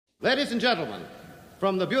Ladies and gentlemen,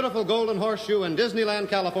 from the beautiful Golden Horseshoe in Disneyland,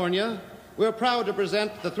 California, we're proud to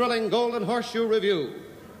present the thrilling Golden Horseshoe Review.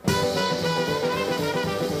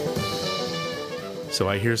 So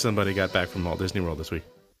I hear somebody got back from Walt Disney World this week.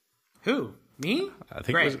 Who? Me? I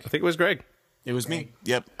think it was Greg. It was me.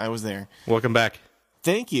 Yep, I was there. Welcome back.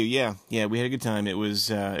 Thank you. Yeah, we had a good time. It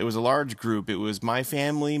was a large group. It was my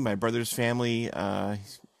family, my brother's family,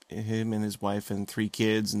 him and his wife and 3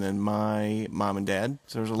 kids, and then my mom and dad.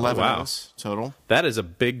 So there was 11 of us total. That is a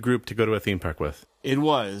big group to go to a theme park with. It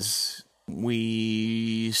was.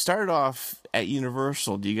 We started off at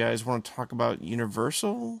Universal. Do you guys want to talk about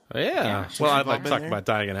Universal? Yeah. Well, I'd like to talk about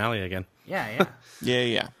Diagon Alley again. Yeah.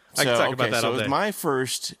 Yeah. I can talk about that so all it day. was my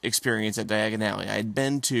first experience at Diagon Alley. I'd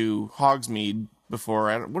been to Hogsmeade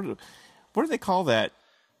before. What do they call that?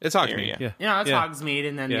 It's Hogsmeade. Area. Yeah. Yeah, it's Hogsmeade,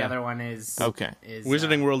 and then the other one is is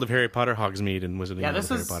Wizarding World of Harry Potter, Hogsmeade, and Wizarding World of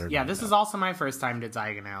Harry Potter. Yeah, this is also my first time to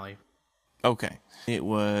Diagon Alley. Okay. It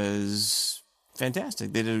was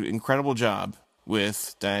fantastic. They did an incredible job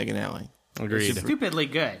with Diagon Alley. Agreed. Stupidly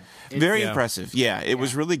good. Very impressive. Yeah, it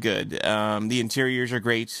was really good. The interiors are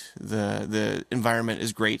great. The environment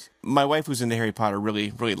is great. My wife, who's into Harry Potter, really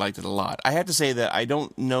liked it a lot. I have to say that I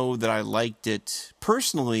don't know that I liked it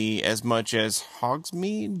personally as much as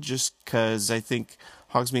Hogsmeade, just because I think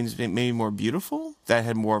Hogsmeade is maybe more beautiful. That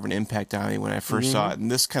had more of an impact on me when I first saw it. And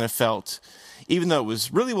this kind of felt, even though it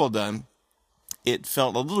was really well done, it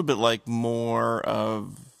felt a little bit like more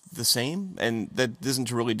of the same, and that isn't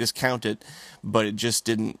to really discount it, but it just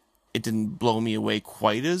didn't blow me away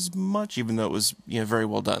quite as much, even though it was very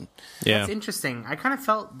well done. Yeah, That's interesting. I kind of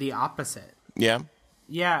felt the opposite. Yeah,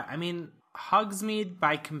 I mean, Hogsmeade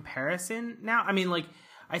by comparison. Now, I mean, like,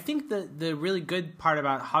 I think the really good part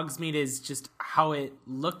about Hogsmeade is just how it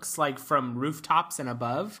looks like from rooftops and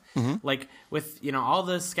above. Like with, all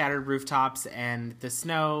the scattered rooftops and the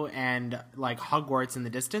snow and like Hogwarts in the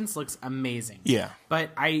distance looks amazing. Yeah.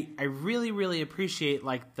 But I really, really appreciate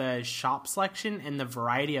like the shop selection and the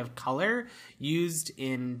variety of color used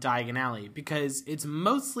in Diagon Alley, because it's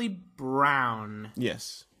mostly brown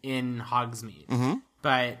Yes. in Hogsmeade.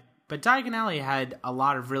 But Diagon Alley had a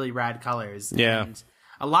lot of really rad colors. Yeah. And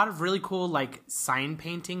a lot of really cool like sign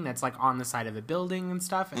painting that's like on the side of a building and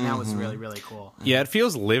stuff, and that was really, really cool. Yeah, it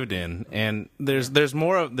feels lived in, and there's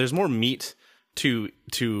more meat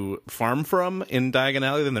to farm from in Diagon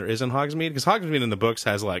Alley than there is in Hogsmeade, because Hogsmeade in the books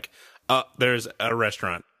has like there's a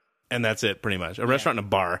restaurant and that's it, pretty much, a restaurant and a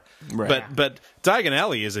bar. Right. But Diagon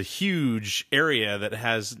Alley is a huge area that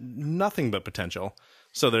has nothing but potential,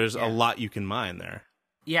 so there's a lot you can mine there.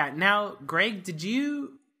 Yeah. Now, Greg,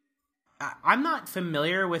 I'm not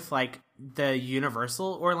familiar with like the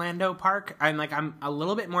Universal Orlando park. I'm a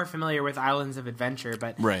little bit more familiar with Islands of Adventure,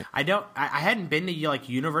 but I hadn't been to like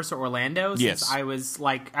Universal Orlando since I was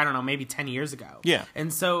like, I don't know, maybe 10 years ago. Yeah.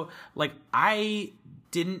 And so like I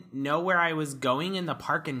didn't know where I was going in the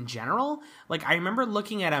park in general. Like I remember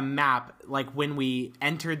looking at a map like when we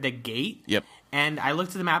entered the gate. Yep. And I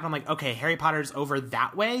looked at the map and I'm like, okay, Harry Potter's over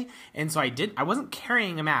that way. And so I wasn't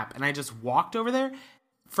carrying a map, and I just walked over there.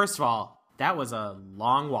 First of all, that was a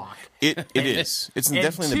long walk. It is. It's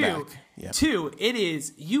definitely in the back. Yeah. 2, it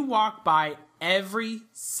is, you walk by every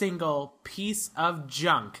single piece of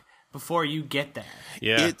junk before you get there.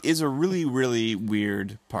 Yeah. It is a really, really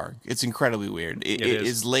weird park. It's incredibly weird. It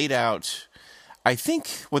is laid out. I think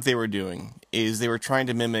what they were doing is they were trying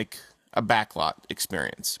to mimic a backlot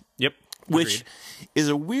experience. Yep. Which is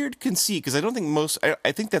a weird conceit, because I don't think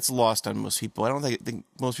I think that's lost on most people. I don't think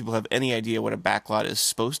most people have any idea what a backlot is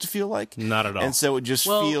supposed to feel like. Not at all. And so it just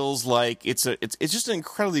feels like it's just an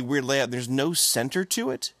incredibly weird layout. There's no center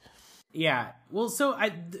to it. Yeah. Well, so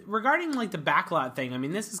regarding like the backlot thing, I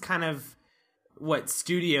mean, this is kind of what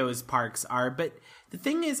studios parks are, but the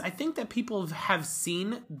thing is, I think that people have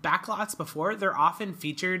seen backlots before. They're often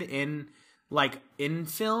featured in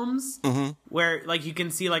films where like you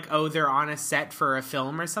can see like, oh, they're on a set for a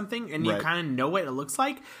film or something, and you kind of know what it looks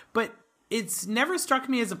like, but it's never struck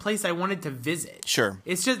me as a place I wanted to visit. Sure.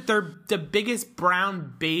 It's just they're the biggest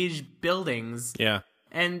brown beige buildings. Yeah.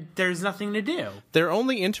 And there's nothing to do. They're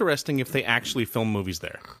only interesting if they actually film movies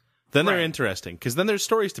there. Then they're interesting, because then there's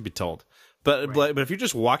stories to be told. But if you're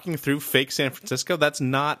just walking through fake San Francisco, that's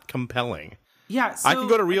not compelling. Yeah, so I can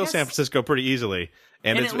go to real San Francisco pretty easily,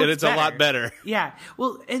 and it's a lot better. Yeah.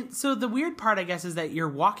 Well, and so the weird part, I guess, is that you're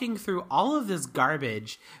walking through all of this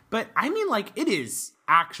garbage, but I mean, like, it is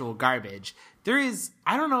actual garbage. There is,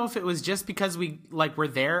 I don't know if it was just because we were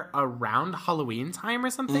there around Halloween time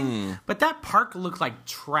or something, but that park looked like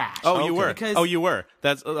trash. Oh, you were.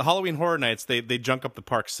 That's Halloween Horror Nights. They junk up the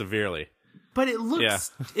park severely. but it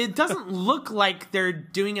looks it doesn't look like they're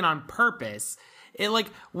doing it on purpose. It like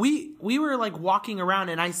we were like walking around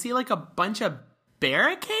and I see like a bunch of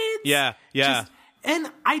barricades. Yeah. And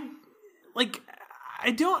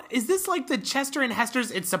I don't, is this like the Chester and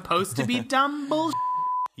Hester's it's supposed to be dumb bullshit?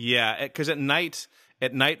 Yeah, because at night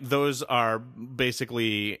those are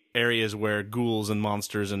basically areas where ghouls and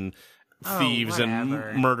monsters and thieves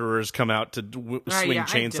and murderers come out to swing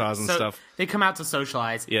chainsaws and stuff. They come out to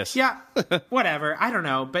socialize. Yes. Yeah, whatever. I don't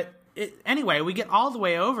know. But anyway, we get all the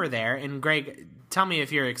way over there, and Greg, tell me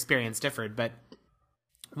if your experience differed, but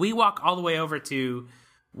we walk all the way over to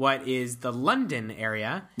what is the London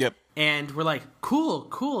area. Yep. And we're like,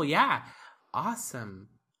 cool, yeah, awesome.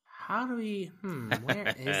 How do we,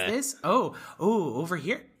 where is this? Oh, over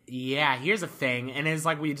here. Yeah, here's a thing. And it's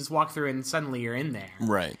like we just walk through and suddenly you're in there.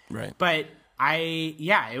 Right. But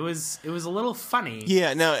it was a little funny.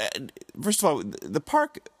 Yeah, now, first of all, the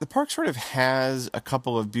park sort of has a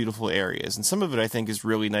couple of beautiful areas, and some of it I think is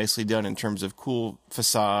really nicely done in terms of cool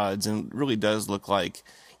facades, and really does look like,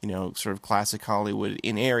 sort of classic Hollywood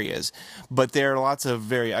in areas. But there are lots of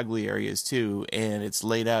very ugly areas too, and it's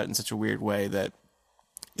laid out in such a weird way that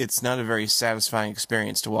it's not a very satisfying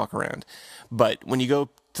experience to walk around. But when you get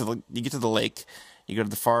to the lake, you go to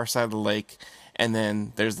the far side of the lake, and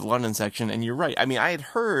then there's the London section, and you're right. I mean, I had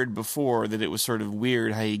heard before that it was sort of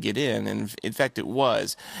weird how you get in, and in fact it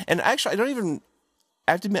was. And actually,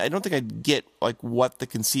 I have to admit, I don't think I get, like, what the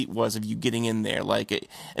conceit was of you getting in there. Like, it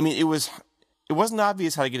wasn't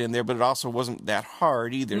obvious how to get in there, but it also wasn't that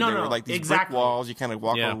hard either. There were like these brick walls, you kind of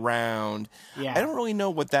walk around. Yeah. I don't really know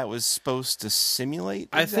what that was supposed to simulate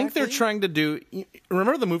exactly. I think they're trying to do...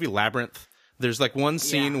 Remember the movie Labyrinth? There's like one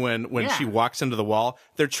scene when she walks into the wall.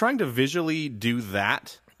 They're trying to visually do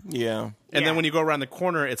that. Yeah. And then when you go around the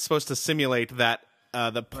corner, it's supposed to simulate that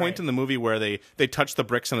the point in the movie where they touch the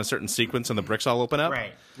bricks in a certain sequence and the bricks all open up.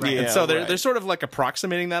 Right. And so they're sort of like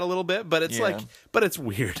approximating that a little bit, but it's but it's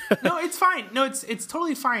weird. No, it's fine. No, it's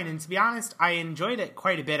totally fine. And to be honest, I enjoyed it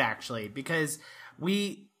quite a bit actually, because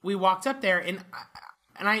we walked up there and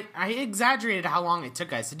I exaggerated how long it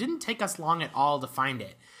took us. It didn't take us long at all to find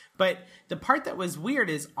it. But the part that was weird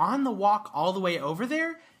is on the walk all the way over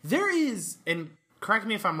there is, and correct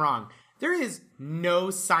me if I'm wrong, there is no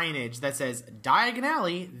signage that says Diagon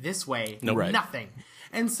Alley this way. No, nothing.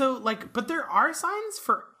 And so, but there are signs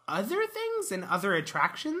for other things and other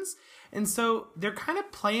attractions. And so they're kind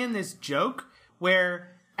of playing this joke where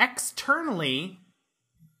externally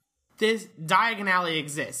this Diagon Alley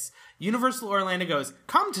exists. Universal Orlando goes,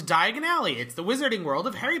 come to Diagon Alley. It's the Wizarding World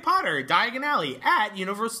of Harry Potter. Diagon Alley at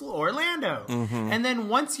Universal Orlando. Mm-hmm. And then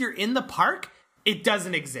once you're in the park, it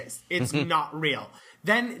doesn't exist. It's not real.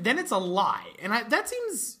 Then it's a lie. And that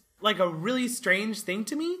seems like a really strange thing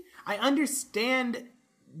to me. I understand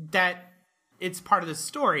that it's part of the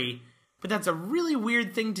story, but that's a really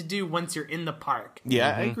weird thing to do once you're in the park.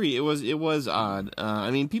 Yeah, I agree. It was odd. I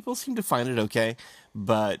mean, people seem to find it okay,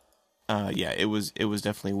 but it was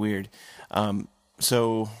definitely weird.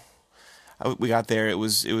 So we got there. It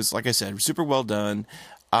was like I said, super well done.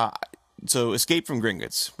 So Escape from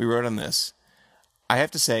Gringotts, we wrote on this. I have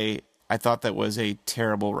to say, I thought that was a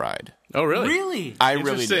terrible ride. Oh, really? Really? I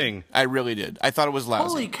really did. I thought it was lousy.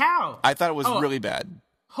 Holy cow. I thought it was really bad.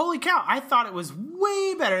 Holy cow. I thought it was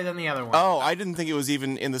way better than the other one. Oh, I didn't think it was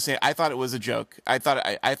even in the same... I thought it was a joke. I thought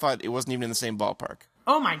it wasn't even in the same ballpark.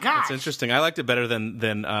 Oh my gosh. That's interesting. I liked it better than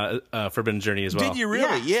Forbidden Journey as well. Did you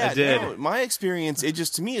really? Yeah, I did. No, my experience,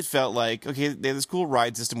 to me, it felt like, okay, they have this cool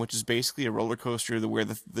ride system, which is basically a roller coaster where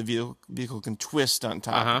the vehicle can twist on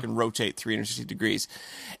top, it can rotate 360 degrees.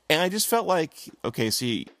 And I just felt like, okay, so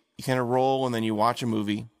you kind of roll and then you watch a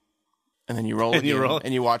movie, and then you roll again,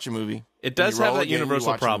 and you watch a movie. It does have that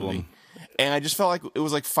Universal problem. And I just felt like it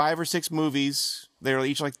was like 5 or 6 movies. They were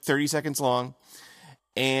each like 30 seconds long.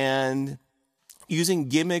 And... using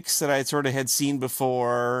gimmicks that I sort of had seen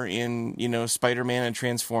before in, Spider-Man and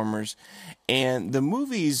Transformers. And the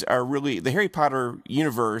movies are really, the Harry Potter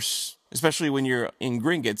universe, especially when you're in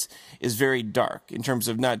Gringotts, is very dark in terms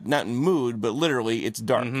of not in mood, but literally it's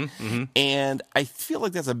dark. And I feel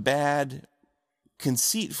like that's a bad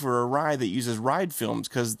conceit for a ride that uses ride films,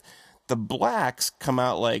 because the blacks come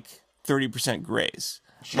out like 30% grays.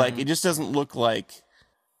 Sure. Like, it just doesn't look like...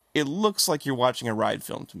 It looks like you're watching a ride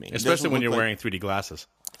film to me. Especially when you're wearing 3D glasses.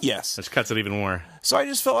 Yes. Which cuts it even more. So I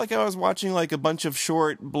just felt like I was watching like a bunch of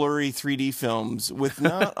short, blurry 3D films with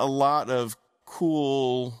not a lot of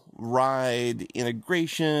cool ride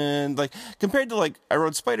integration. Like, compared to, I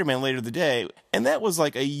rode Spider-Man later the day, and that was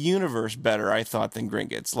like a universe better, I thought, than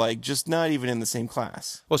Gringotts. Like, just not even in the same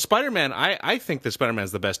class. Well, Spider-Man, I think that Spider-Man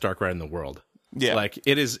is the best dark ride in the world. Yeah. Like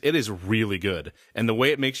it is really good, and the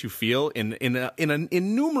way it makes you feel in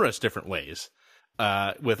numerous different ways,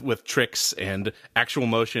 with tricks and actual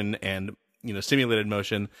motion and simulated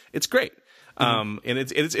motion, it's great. And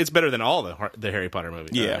it's better than all the Harry Potter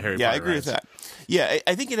movies. Yeah, Harry yeah, Potter I agree rides. with that. Yeah,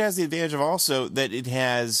 I think it has the advantage of also that it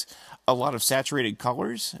has a lot of saturated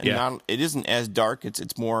colors, and it isn't as dark.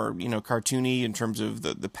 It's more cartoony in terms of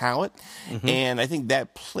the palette, and I think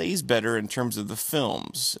that plays better in terms of the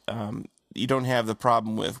films. You don't have the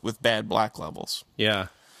problem with bad black levels. Yeah,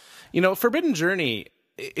 Forbidden Journey.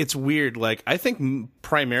 It's weird. Like, I think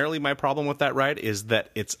primarily my problem with that ride is that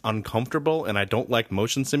it's uncomfortable, and I don't like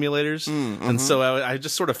motion simulators, and so I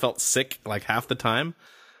just sort of felt sick like half the time.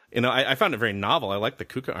 I found it very novel. I like the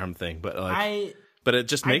Kuka arm thing, but but it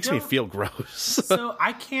just makes me feel gross. So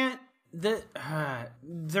I can't.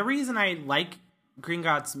 The reason I like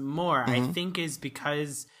Gringotts more, I think, is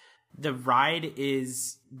because the ride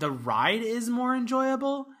is more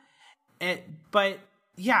enjoyable. But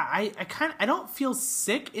yeah, I don't feel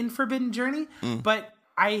sick in Forbidden Journey, but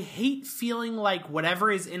I hate feeling like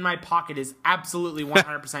whatever is in my pocket is absolutely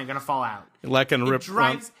 100% going to fall out. Like on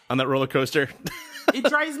that roller coaster. It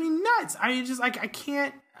drives me nuts. I just I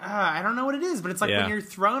can't. I don't know what it is, but it's like when you're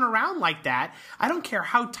thrown around like that, I don't care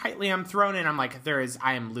how tightly I'm thrown in. I'm like,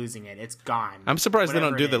 I am losing it. It's gone. I'm surprised they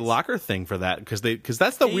don't do the locker thing for that because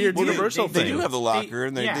that's the weird Universal thing. They do have the locker,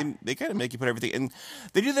 and they kind of make you put everything. And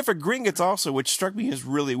they do that for Gringotts also, which struck me as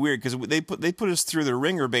really weird because they put us through the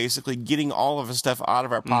ringer, basically getting all of the stuff out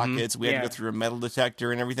of our pockets. We had to go through a metal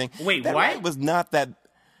detector and everything. Wait, that what? Was not that.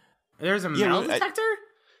 There's a metal detector?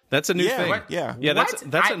 That's a new thing. What? Yeah, what?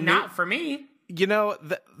 that's not for me.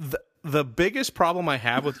 The biggest problem I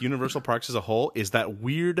have with Universal Parks as a whole is that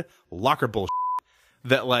weird locker bullshit.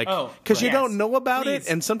 That because you don't know about it,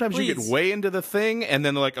 and sometimes you get way into the thing, and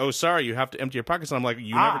then they're like, "Oh, sorry, you have to empty your pockets." And I'm like,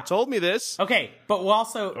 "You never told me this." Okay, but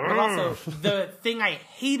also the thing I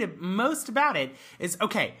hated most about it is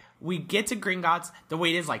we get to Gringotts. The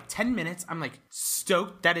wait is like 10 minutes. I'm like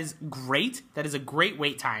stoked. That is great. That is a great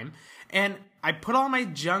wait time, and I put all my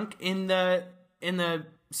junk in the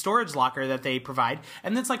storage locker that they provide,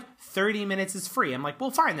 and it's like 30 minutes is free. I'm like,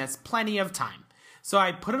 well, fine, that's plenty of time. So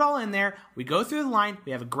I put it all in there. We go through the line.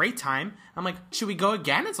 We have a great time. I'm like, should we go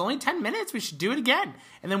again? It's only 10 minutes. We should do it again.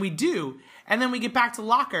 And then we do. And then we get back to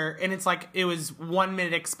locker, and it's like it was 1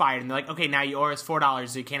 minute expired. And they're like, okay, now you owe us $4,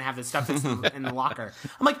 so you can't have the stuff that's in the locker.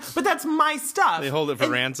 I'm like, but that's my stuff. They hold it for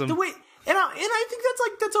ransom. And I think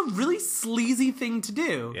that's a really sleazy thing to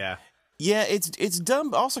do. Yeah. Yeah, it's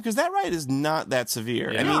dumb also because that ride is not that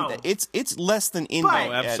severe. Yeah. I mean, it's less than indie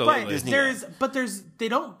at Disneyland. But they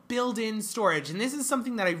don't build in storage, and this is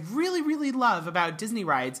something that I really, really love about Disney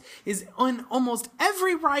rides. Is on almost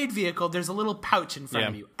every ride vehicle, there's a little pouch in front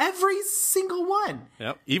of you. Every single one.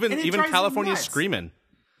 Yep. Even California Screamin'.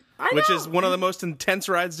 Which is one of the most intense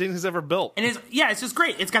rides Disney's ever built. And it's just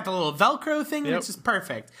great. It's got the little Velcro thing, and it's just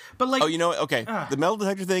perfect. But the metal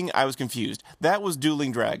detector thing, I was confused. That was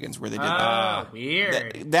Dueling Dragons where they did that. Oh,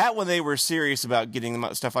 weird. That one, they were serious about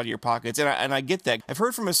getting stuff out of your pockets, and I get that. I've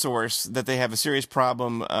heard from a source that they have a serious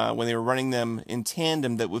problem when they were running them in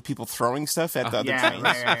tandem with people throwing stuff at the other trains.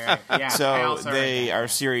 Right. Yeah, so they are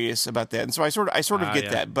serious about that, and so I sort of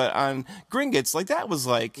get that. But on Gringotts, that was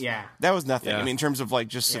that was nothing. Yeah. I mean, in terms of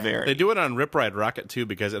just severity. They do it on Rip Ride Rocket too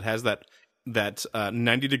because it has that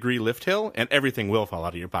 90-degree lift hill and everything will fall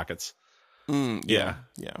out of your pockets. Yeah.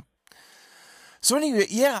 So anyway,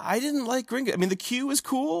 I didn't like Gringotts. I mean, the queue is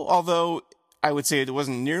cool, although I would say it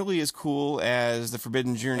wasn't nearly as cool as the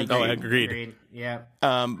Forbidden Journey. Oh, agreed. Yeah.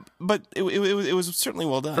 But it was certainly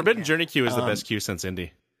well done. Forbidden Journey queue is the best queue since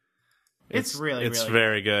Indy. It's really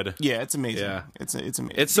very good. Yeah, it's amazing. Yeah. It's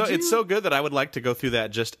amazing. It's so good that I would like to go through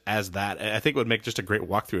that just as that. I think it would make just a great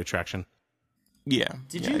walkthrough attraction. Yeah.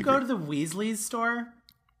 Did you go to the Weasley's store?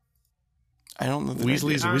 I don't know.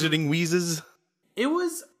 Weasley's Wizarding Wheezes.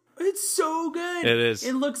 It's so good. It is.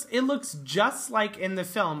 It looks just like in the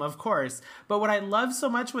film, of course. But what I loved so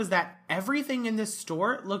much was that everything in this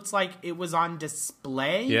store looked like it was on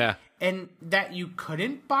display. Yeah. And that you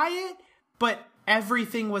couldn't buy it, but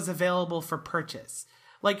everything was available for purchase.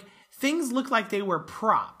 Things looked like they were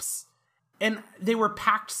props. And they were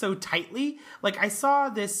packed so tightly. I saw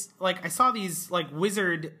these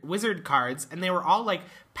wizard cards, and they were all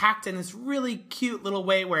packed in this really cute little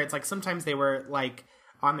way where it's sometimes they were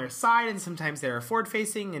on their side and sometimes they were forward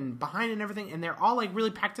facing and behind and everything, and they're all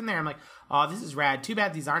really packed in there. I'm like, oh, this is rad. Too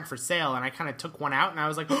bad these aren't for sale. And I kind of took one out and I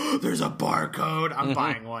was like, oh, there's a barcode. I'm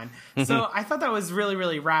buying one. So I thought that was really,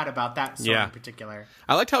 really rad about that store in particular.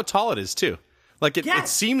 I liked how tall it is too. Like it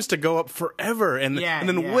Yes. seems to go up forever, and then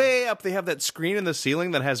yeah. way up they have that screen in the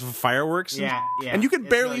ceiling that has fireworks, Yeah. and you can It's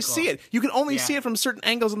barely really cool. see it. You can only Yeah. see it from certain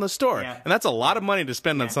angles in the store, Yeah. and that's a lot of money to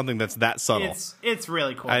spend on something that's that subtle. It's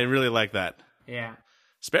really cool. I really like that. Yeah.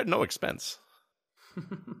 Spared no expense.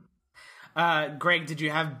 Greg, did you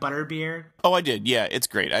have butterbeer? Oh, I did. Yeah, it's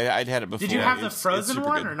great. I'd had it before. Did you have the It's frozen super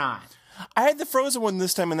one good. or not? I had the frozen one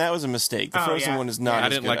this time, and that was a mistake. The Oh, frozen yeah. one is not. I as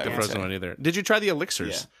didn't good, like the would frozen say. one either. Did you try the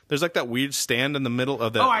elixirs? Yeah. There's like that weird stand in the middle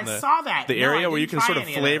of the. I the- saw that. The No, I area where you didn't can try sort of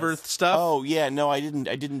any of flavor those. stuff. Oh yeah, no, I didn't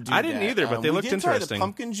do that. I didn't either, but they looked we did try interesting. the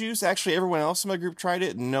pumpkin juice. Actually, everyone else in my group tried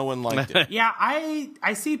it, and no one liked it. Yeah,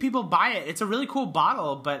 I see people buy it. It's a really cool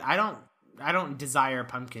bottle, but I don't desire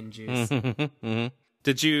pumpkin juice.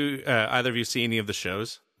 Did you either of you see any of the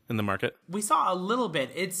shows in the market? We saw a little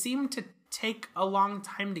bit. It seemed to take a long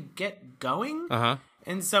time to get going.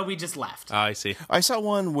 And so we just left. I see. I saw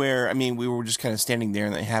one where we were just kind of standing there,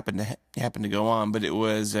 and it happened to go on, but it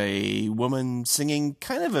was a woman singing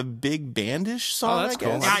kind of a big bandish song. that's I guess.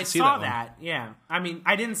 cool. Yeah, I didn't see saw that one. that. Yeah. I mean,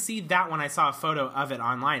 I didn't see that when I saw a photo of it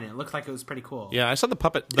online. It looked like it was pretty cool. Yeah, I saw the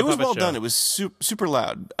puppet. It was puppet well show. done. It was super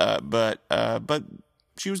loud, but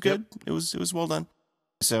she was good. It was well done.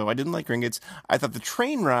 So I didn't like Gringotts. I thought the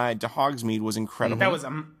train ride to Hogsmeade was incredible. That was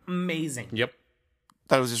amazing. Yep.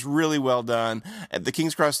 Thought it was just really well done. The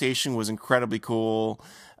King's Cross station was incredibly cool.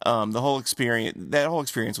 That whole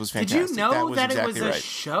experience was fantastic. Did you know was that exactly it was a right.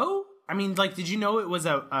 show? I mean, like, did you know it was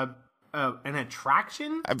an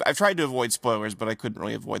attraction? I've tried to avoid spoilers, but I couldn't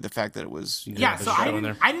really avoid the fact that it was. Yeah, there's so a show I in didn't,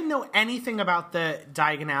 there. I didn't know anything about the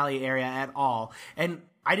Diagon Alley area at all. And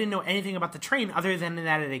I didn't know anything about the train other than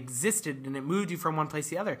that it existed and it moved you from one place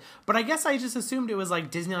to the other. But I guess I just assumed it was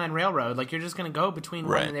like Disneyland Railroad. Like, you're just going to go between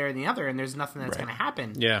one Right. and there and the other, and there's nothing that's going to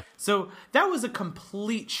happen. Yeah. So that was a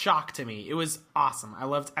complete shock to me. It was awesome. I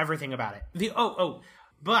loved everything about it.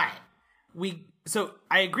 So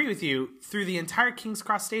I agree with you. Through the entire King's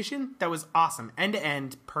Cross station, that was awesome. End to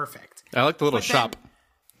end, perfect. I like the little But then- shop.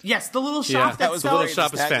 Yes, the little Yeah, shop that was the sells little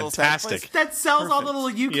shop is That little fantastic. that sells all the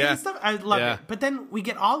Perfect. little UK Yeah. stuff. I love Yeah. it. But then we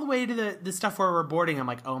get all the way to the stuff where we're boarding. I'm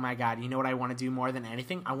like, oh my God, you know what I want to do more than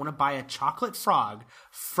anything? I want to buy a chocolate frog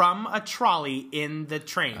from a trolley in the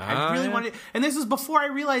train. I really yeah. wanted, and this was before I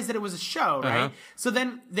realized that it was a show, right? So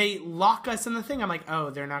then they lock us in the thing. I'm like, oh,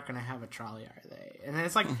 they're not going to have a trolley, are they? And then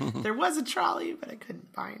it's like, there was a trolley, but I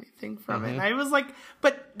couldn't buy anything from it. And I was like,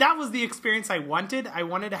 but that was the experience I wanted. I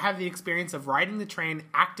wanted to have the experience of riding the train,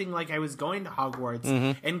 acting like I was going to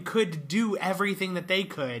Hogwarts, and could do everything that they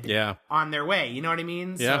could Yeah. on their way. You know what I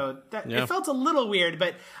mean? Yeah. So Yeah. it felt a little weird,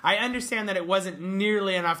 but I understand that it wasn't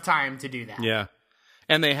nearly enough time to do that. Yeah.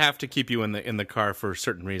 And they have to keep you in the car for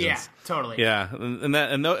certain reasons. Yeah, totally. Yeah,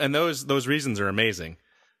 and those reasons are amazing.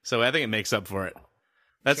 So I think it makes up for it.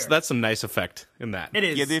 That's some nice effect in that. It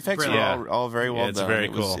is. Yeah, the effects brilliant. are all very well it's done. very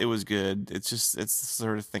it was, cool. It was good. It's the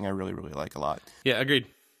sort of thing I really, really like a lot. Yeah, agreed.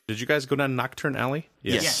 Did you guys go down Nocturne Alley?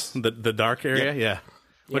 Yes. The dark area? Yeah.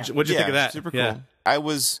 What'd you Yeah, think of that? super cool. Yeah. I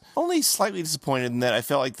was only slightly disappointed in that I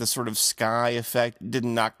felt like the sort of sky effect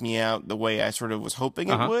didn't knock me out the way I sort of was hoping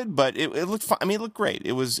it would, but it looked fine. I mean, it looked great.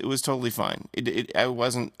 It was totally fine. I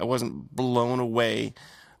wasn't blown away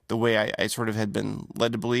the way I sort of had been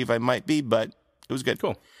led to believe I might be, but it was good.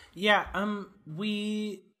 Cool. Yeah,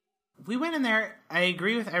 we went in there. I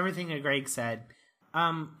agree with everything that Greg said.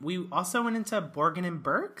 We also went into Borgin and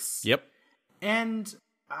Burke's. Yep. And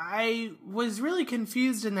I was really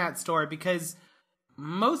confused in that store because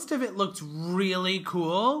most of it looked really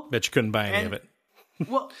cool. Bet you couldn't buy any of And- it.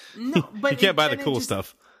 Well, no, but You can't buy the and it cool just-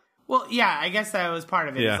 stuff. Well, yeah, I guess that was part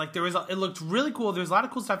of it. Yeah. It's like it looked really cool. There was a lot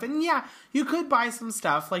of cool stuff, and yeah, you could buy some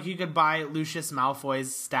stuff. Like you could buy Lucius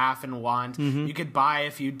Malfoy's staff and wand. Mm-hmm. You could buy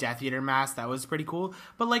a few Death Eater masks. That was pretty cool.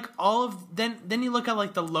 But like then you look at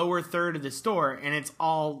like the lower third of the store, and it's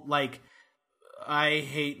all like, I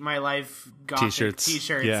hate my life gothic T-shirts.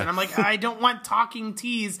 and I'm like, I don't want talking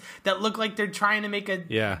tees that look like they're trying to make a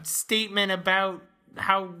Yeah. statement about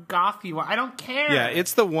how goth you are. I don't care. Yeah,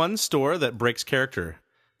 it's the one store that breaks character.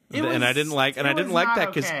 It And I was- didn't like it was that not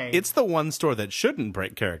because okay. it's the one store that shouldn't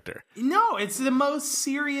break character. No, it's the most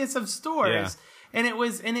serious of stores. Yeah.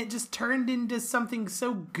 And it just turned into something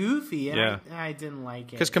so goofy, and Yeah. I didn't like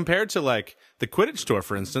it. Because compared to like the Quidditch store,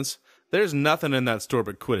 for instance, there's nothing in that store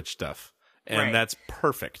but Quidditch stuff, and Right. that's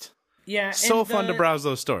perfect. yeah, So and fun to browse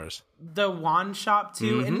those stores. The wand shop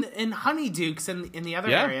too, and Honeydukes in the other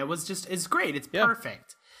Yeah. area is great. It's Yeah.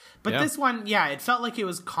 perfect. But Yeah. this one, yeah, it felt like it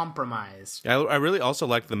was compromised. I really also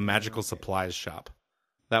liked the magical supplies shop.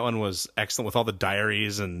 That one was excellent with all the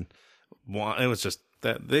diaries and it was just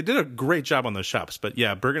that they did a great job on those shops. But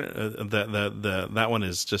yeah, Bergen, that one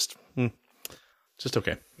is just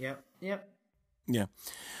okay. Yep. Yeah.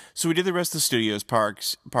 So we did the rest of the Studios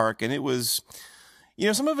park, and it was,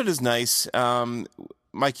 some of it is nice.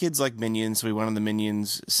 My kids like Minions, so we went on the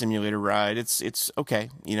Minions simulator ride. It's okay.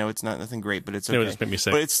 It's not nothing great, but it's okay. It would just make me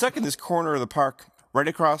sick. But it's stuck in this corner of the park, right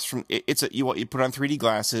across from you put on 3D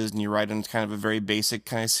glasses and you ride on kind of a very basic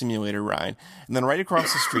kind of simulator ride. And then right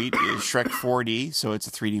across the street is Shrek 4D, so it's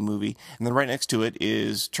a 3D movie. And then right next to it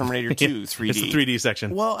is Terminator 2 3D. It's the 3D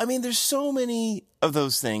section. Well, I mean, there's so many of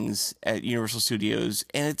those things at Universal Studios,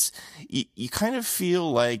 and it's you kind of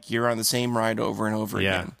feel like you're on the same ride over and over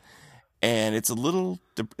again. And it's a little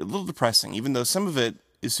depressing, even though some of it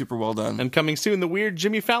is super well done. And coming soon, the weird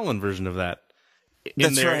Jimmy Fallon version of that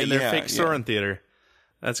in their fake Soarin' theater.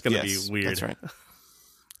 That's going to be weird. That's right.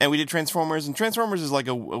 And we did Transformers, and Transformers is like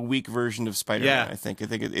a weak version of Spider-Man, I think. I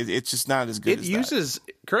think it's just not as good as that.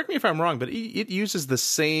 Correct me if I'm wrong, but it uses the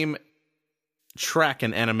same track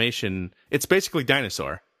and animation. It's basically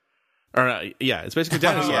Dinosaur. It's basically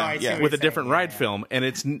Dinosaur with a different ride film, and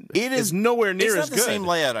it is nowhere near as good. It's not the same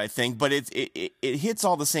layout, I think, but it hits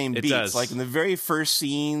all the same beats. Does. Like in the very first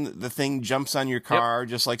scene, the thing jumps on your car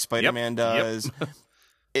just like Spider-Man does.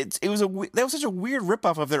 That was such a weird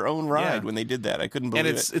ripoff of their own ride when they did that. I couldn't believe it.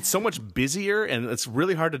 And it's so much busier, and it's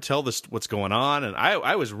really hard to tell what's going on. And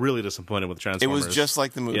I was really disappointed with Transformers. It was just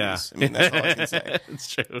like the movies. Yeah. I mean, that's all I can say.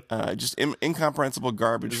 It's true. Just incomprehensible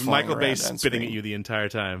garbage. Michael Bay spitting at you the entire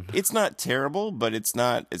time. It's not terrible, but it's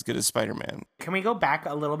not as good as Spider-Man. Can we go back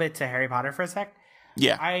a little bit to Harry Potter for a sec?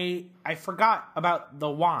 Yeah. I forgot about the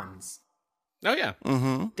wands. Oh yeah.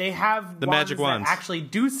 Mm-hmm. They have the magic wands that actually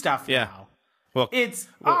do stuff now. Well, it's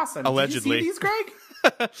awesome. Allegedly. Did you see these,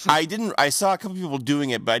 Greg? I saw a couple people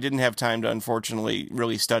doing it, but I didn't have time to, unfortunately,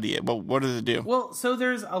 really study it. Well, what does it do? Well, so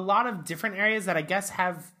there's a lot of different areas that I guess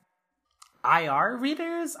have IR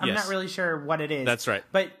readers. I'm not really sure what it is. That's right.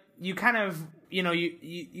 But you kind of,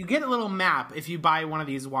 you get a little map if you buy one of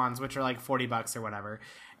these wands, which are like $40 or whatever.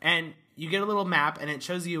 And you get a little map, and it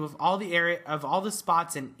shows you of all the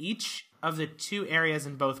spots in each of the two areas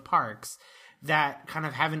in both parks that kind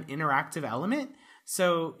of have an interactive element.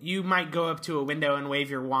 So you might go up to a window and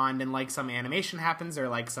wave your wand, and like some animation happens, or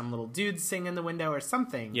like some little dudes sing in the window or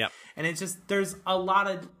something. Yep. And it's just, there's a lot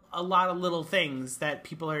of little things that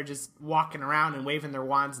people are just walking around and waving their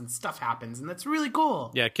wands, and stuff happens, and that's really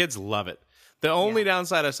cool. Yeah, kids love it. The only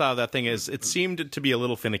downside I saw of that thing is it seemed to be a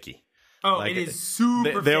little finicky. Oh, like, it is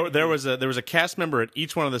super finicky. There was a cast member at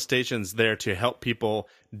each one of the stations there to help people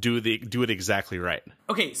do it exactly right.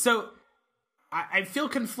 Okay, so I feel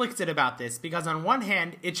conflicted about this, because on one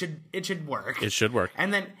hand it should work. It should work.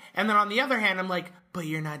 And then on the other hand I'm like, but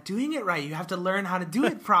you're not doing it right. You have to learn how to do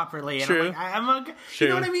it properly. And True. I'm okay. You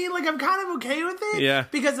know what I mean? Like, I'm kind of okay with it. Yeah.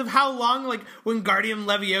 Because of how long, like, when Wingardium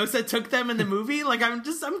Leviosa took them in the movie, like, I'm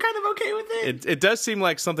kind of okay with it. It does seem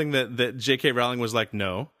like something that J.K. Rowling was like,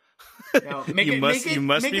 no. No, you must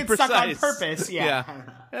be precise. Suck on purpose. Yeah.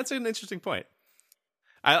 That's an interesting point.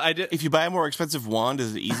 I did. If you buy a more expensive wand,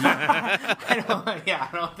 is it easier? I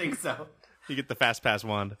don't think so. You get the fast pass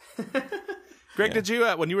wand. Greg, did you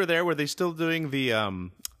when you were there? Were they still doing the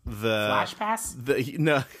Flash Pass?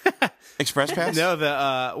 No, Express Pass.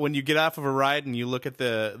 No, when you get off of a ride and you look at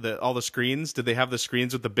the all the screens. Did they have the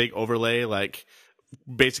screens with the big overlay, like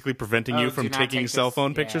basically preventing you from taking cell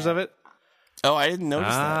phone pictures of it? Oh, I didn't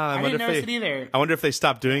notice that. I didn't notice it either. I wonder if they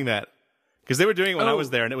stopped doing that, because they were doing it when I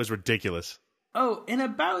was there, and it was ridiculous. Oh, and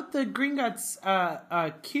about the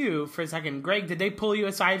Gringotts queue for a second, Greg, did they pull you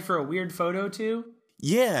aside for a weird photo too?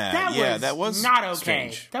 Yeah, that was not okay.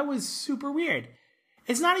 Strange. That was super weird.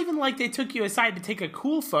 It's not even like they took you aside to take a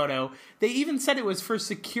cool photo. They even said it was for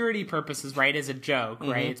security purposes, right, as a joke,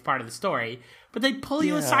 right? It's part of the story. But they pull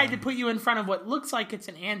you aside to put you in front of what looks like it's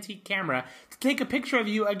an antique camera to take a picture of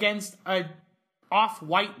you against a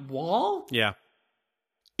off-white wall? Yeah.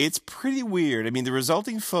 It's pretty weird. I mean, the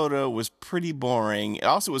resulting photo was pretty boring. It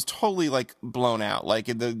also was totally, like, blown out. Like,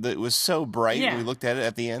 it was so bright when we looked at it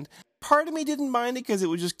at the end. Part of me didn't mind it because it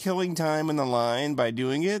was just killing time in the line by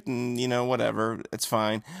doing it, and, whatever. It's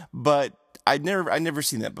fine. But I'd never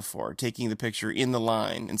seen that before, taking the picture in the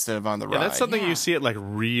line instead of on the ride. That's something you see at, like,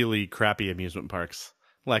 really crappy amusement parks.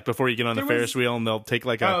 Like, before you get on the Ferris wheel, and they'll take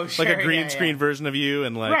like a green screen version of you,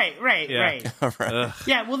 and like right. Right.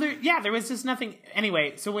 Yeah, well, there was just nothing.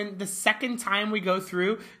 Anyway, so when the second time we go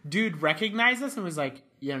through, dude recognized us and was like,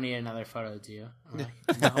 "You don't need another photo, do you?" I'm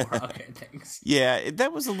like, "No, we're okay, thanks." Yeah,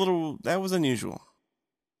 that was unusual.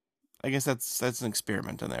 I guess that's an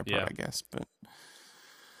experiment on their part, I guess, but.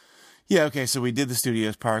 Yeah, okay, so we did the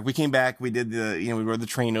Studios Park. We came back, we did we rode the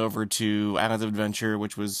train over to Islands of Adventure,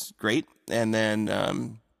 which was great. And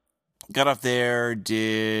then Got off there,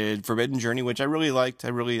 did Forbidden Journey, which I really liked. I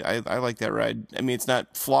like that ride. I mean, it's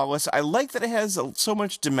not flawless. I like that it has so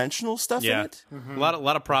much dimensional stuff in it. A lot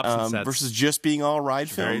of props and sets. Versus just being all ride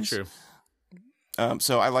Very films. true.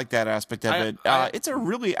 So I like that aspect of it. It's a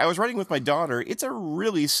really, I was riding with my daughter. It's a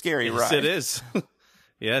really scary ride. Yes, it is.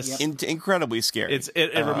 Yes. Incredibly scary.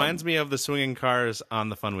 It reminds me of the swinging cars on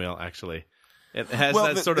the Fun Wheel, actually. It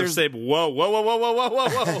has sort of same, whoa.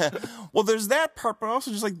 Well, there's that part, but also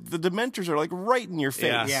just like the Dementors are like right in your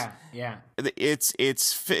face. Yeah. It's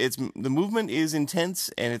the movement is intense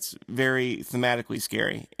and it's very thematically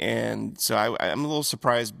scary, and so I'm a little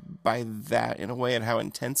surprised by that in a way at how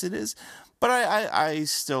intense it is, but I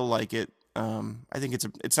still like it. I think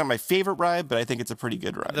it's not my favorite ride, but I think it's a pretty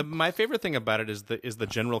good ride. My favorite thing about it is the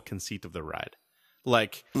general conceit of the ride.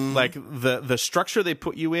 Like the structure they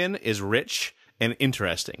put you in is rich and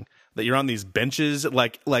interesting. That you're on these benches,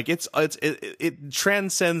 like it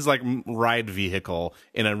transcends like ride vehicle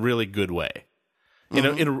in a really good way,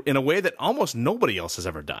 in a way that almost nobody else has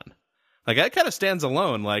ever done. Like that kind of stands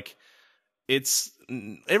alone. Like it's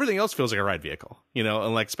everything else feels like a ride vehicle,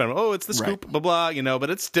 and like it's the scoop, blah blah, but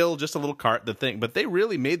it's still just a little cart. The thing, but they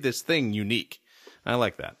really made this thing unique. I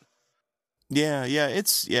like that. Yeah,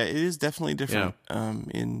 it is definitely different.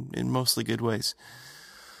 In mostly good ways.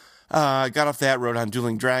 Got off that, rode on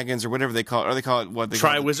Dueling Dragons or whatever they call it. Or they call it what they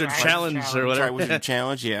Tri-Wizard Challenge or whatever. Tri-Wizard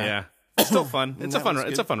Challenge, yeah. Yeah. It's still fun. It's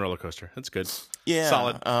a fun roller coaster. It's good. Yeah.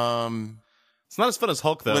 Solid. It's not as fun as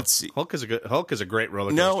Hulk though. Let's see. Hulk is a great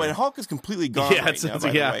roller coaster. No, and Hulk is completely gone Yeah, right it's- now, it's-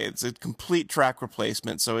 by yeah. the way. It's a complete track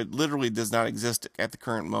replacement, so it literally does not exist at the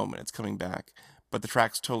current moment. It's coming back, but the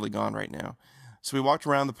track's totally gone right now. So we walked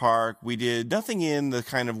around the park. We did nothing in the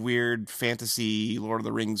kind of weird fantasy Lord of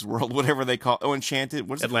the Rings world, whatever they call it. Oh, Enchanted.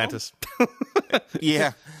 What is Atlantis. it called?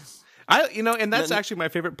 Yeah. And that's actually my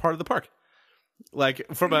favorite part of the park. Like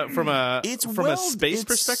from a space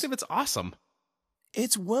perspective, it's awesome.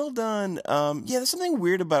 It's well done. There's something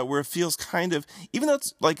weird about it where it feels kind of, even though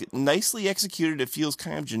it's like nicely executed, it feels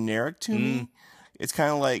kind of generic to me. It's kind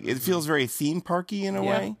of like, it feels very theme parky in a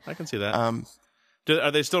way. I can see that.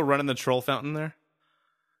 Are they still running the troll fountain there?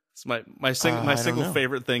 It's my single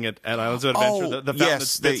favorite thing at Islands of Adventure. The fountain that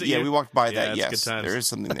spits at you. We walked by that. It's Yes, good times. there is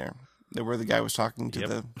something there. Where the guy was talking to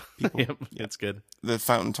the people. Yep, it's good. The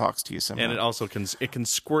fountain talks to you somehow. And it also can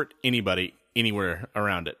squirt anybody anywhere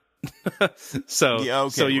around it. So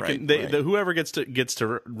you can whoever gets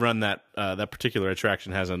to run that particular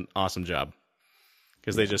attraction has an awesome job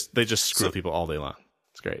because they just screw people all day long.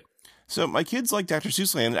 It's great. So my kids like Dr.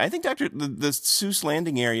 Seuss Land. I think the Seuss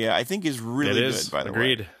Landing area I think is really good. By the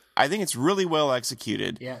way, I think it's really well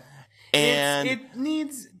executed. Yeah, and it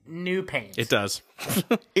needs new paint. It does.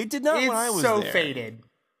 It did not when I was there. It's so faded.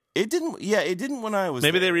 It didn't. Yeah, it didn't when I was.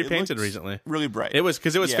 Maybe there. they repainted recently. Really bright. It was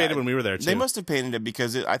because it was faded when we were there too. They must have painted it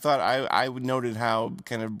because I thought I noted how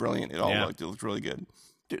kind of brilliant it all looked. It looked really good.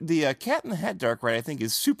 The Cat in the Hat Dark ride I think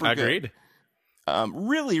is super good. Agreed.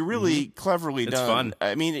 Really, really cleverly done. It's fun.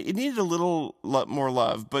 I mean, it needed a little more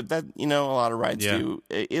love, but that a lot of rides do.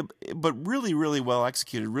 But really, really well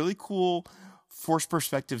executed. Really cool forced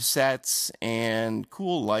perspective sets and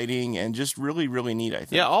cool lighting and just really, really neat. I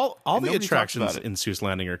think. Yeah, all the attractions in Seuss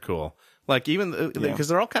Landing are cool. Like even because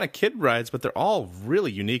they're all kind of kid rides, but they're all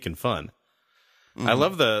really unique and fun. I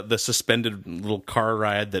love the suspended little car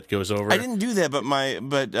ride that goes over. I didn't do that, but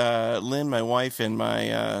Lynn, my wife, and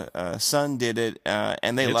my son did it,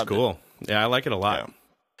 and they loved it. It's cool. Yeah, I like it a lot. Yeah.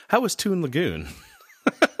 How was Toon Lagoon?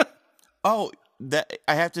 Oh, that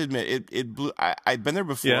I have to admit, it blew. I'd been there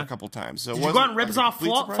before a couple times. So did you go on Ribs-Off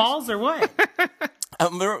Falls or what?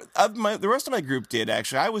 The rest of my group did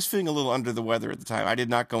actually. I was feeling a little under the weather at the time. I did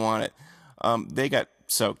not go on it. They got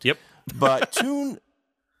soaked. Yep. But Toon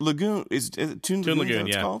Lagoon is it Toon Lagoon,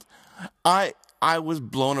 it's called? I was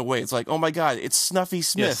blown away. It's like, oh my god, it's Snuffy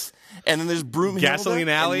Smith, and then there's Broomhilda, Gasoline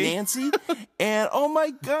Alley, and Nancy, and oh my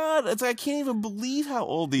god, it's like, I can't even believe how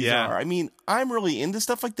old these are. I mean, I'm really into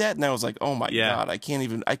stuff like that, and I was like, oh my god, I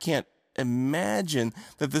can't imagine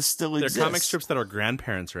that this still exists. They're comic strips that our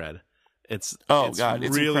grandparents read. It's it's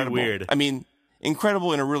really incredible. weird. I mean,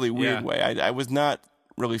 incredible in a really weird way. I was not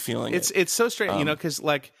really feeling it. It's so strange, because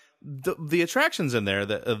like the attractions in there,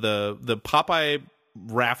 the Popeye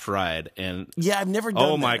raft ride, and I've never done that.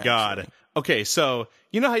 Oh my god. Actually. Okay, so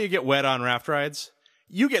you know how you get wet on raft rides?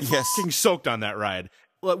 You get fucking soaked on that ride.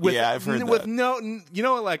 I've heard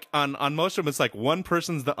that. Like on most of them, it's like one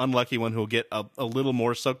person's the unlucky one who will get a little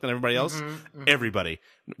more soaked than everybody else. Everybody,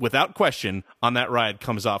 without question, on that ride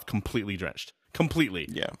comes off completely drenched. Completely.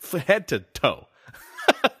 Yeah. Head to toe.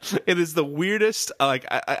 It is the weirdest. Like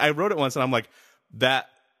I wrote it once and I'm like, that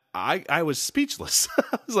I was speechless.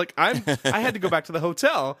 I was like, I had to go back to the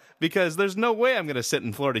hotel because there's no way I'm going to sit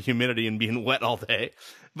in Florida humidity and being wet all day.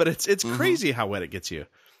 But it's crazy how wet it gets you.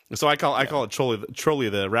 So I call it Trolley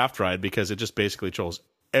the raft ride because it just basically trolls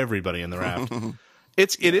everybody in the raft.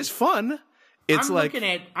 It is fun. It's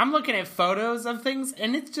I'm looking at photos of things,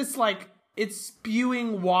 and it's just like it's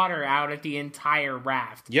spewing water out at the entire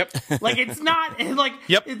raft. Yep. Like it's not like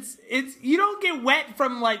yep. It's you don't get wet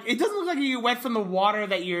from like it doesn't look like you get wet from the water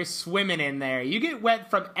that you're swimming in there. You get wet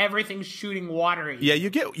from everything shooting water at you. Yeah,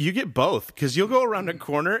 you get both because you'll go around a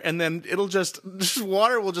corner and then it'll just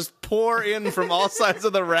water will just pour in from all sides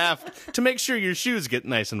of the raft to make sure your shoes get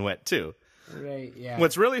nice and wet too. Right, yeah.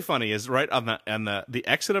 What's really funny is right on the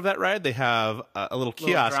exit of that ride, they have a little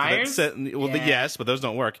kiosk yes, but those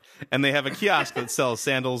don't work. And they have a kiosk that sells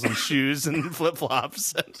sandals and shoes and flip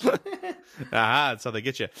flops. That's how they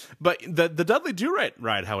get you. But the Dudley Do Right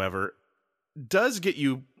ride, however, does get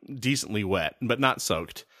you decently wet, but not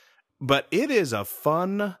soaked. But it is a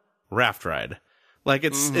fun raft ride. Like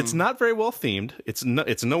it's not very well themed.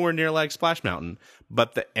 It's nowhere near like Splash Mountain,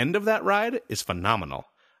 but the end of that ride is phenomenal.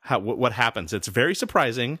 What happens? It's very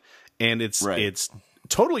surprising, and it's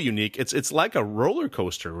totally unique. It's like a roller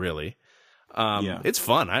coaster, really. It's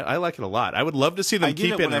fun. I like it a lot. I would love to see them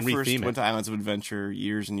keep it and retheme it. When I first went to Islands of Adventure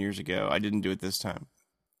years and years ago, I didn't do it this time,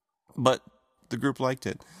 but the group liked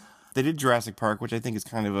it. They did Jurassic Park, which I think is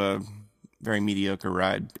kind of a very mediocre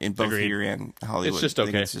ride in both here and Hollywood. It's just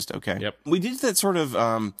okay. It's just okay. Yep. We did that sort of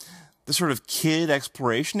the sort of kid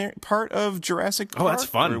exploration part of Jurassic Park. Oh, that's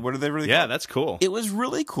fun. Or what are they really? Yeah, called? that's cool. It was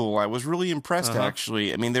really cool. I was really impressed,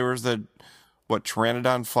 actually. I mean, there was the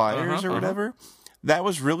Pteranodon Flyers or whatever. That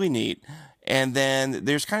was really neat. And then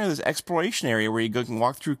there's kind of this exploration area where you can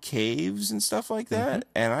walk through caves and stuff like that.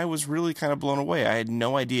 And I was really kind of blown away. I had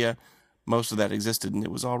no idea most of that existed, and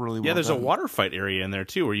it was all really well there's done. a water fight area in there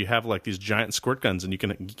too, where you have like these giant squirt guns, and you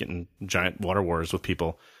can get in giant water wars with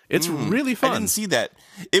people. It's really fun. I didn't see that.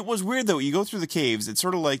 It was weird though. You go through the caves. It's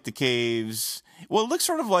sort of like the caves. Well, it looks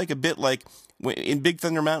sort of like a bit like in Big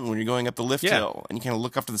Thunder Mountain when you're going up the lift hill, and you kind of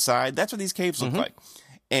look off to the side. That's what these caves look like.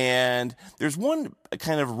 And there's one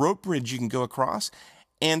kind of rope bridge you can go across,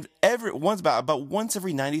 and about once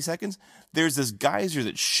every 90 seconds, there's this geyser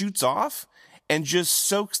that shoots off and just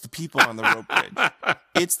soaks the people on the rope bridge.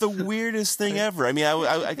 It's the weirdest thing ever. I mean,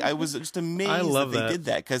 I was just amazed that they did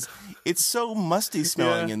that because it's so musty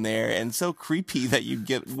smelling in there and so creepy that you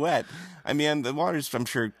get wet. I mean, the water's, I'm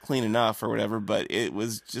sure, clean enough or whatever, but it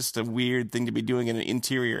was just a weird thing to be doing in an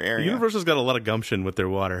interior area. Universal's got a lot of gumption with their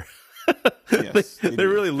water. Yes, they're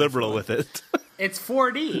really liberal with it. It's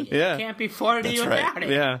 4D. Yeah. It can't be 4D without it.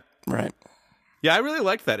 Yeah. Right. Yeah, I really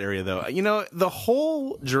liked that area, though. You know, the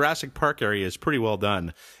whole Jurassic Park area is pretty well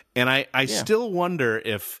done. And I still wonder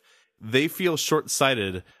if they feel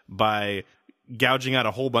short-sighted by gouging out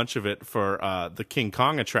a whole bunch of it for the King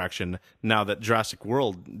Kong attraction now that Jurassic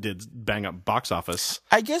World did bang up box office.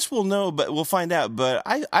 I guess we'll know, but we'll find out. But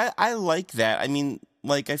I like that. I mean,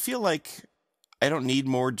 like, I feel like I don't need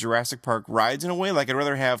more Jurassic Park rides in a way. Like, I'd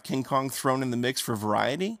rather have King Kong thrown in the mix for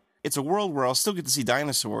variety. It's a world where I'll still get to see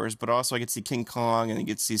dinosaurs, but also I get to see King Kong and I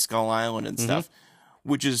get to see Skull Island and stuff,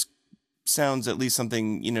 which sounds at least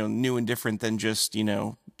something, new and different than just,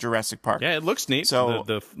 Jurassic Park. Yeah, it looks neat. So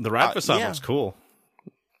the ride facade looks cool.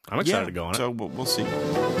 I'm excited to go on it. So we'll see.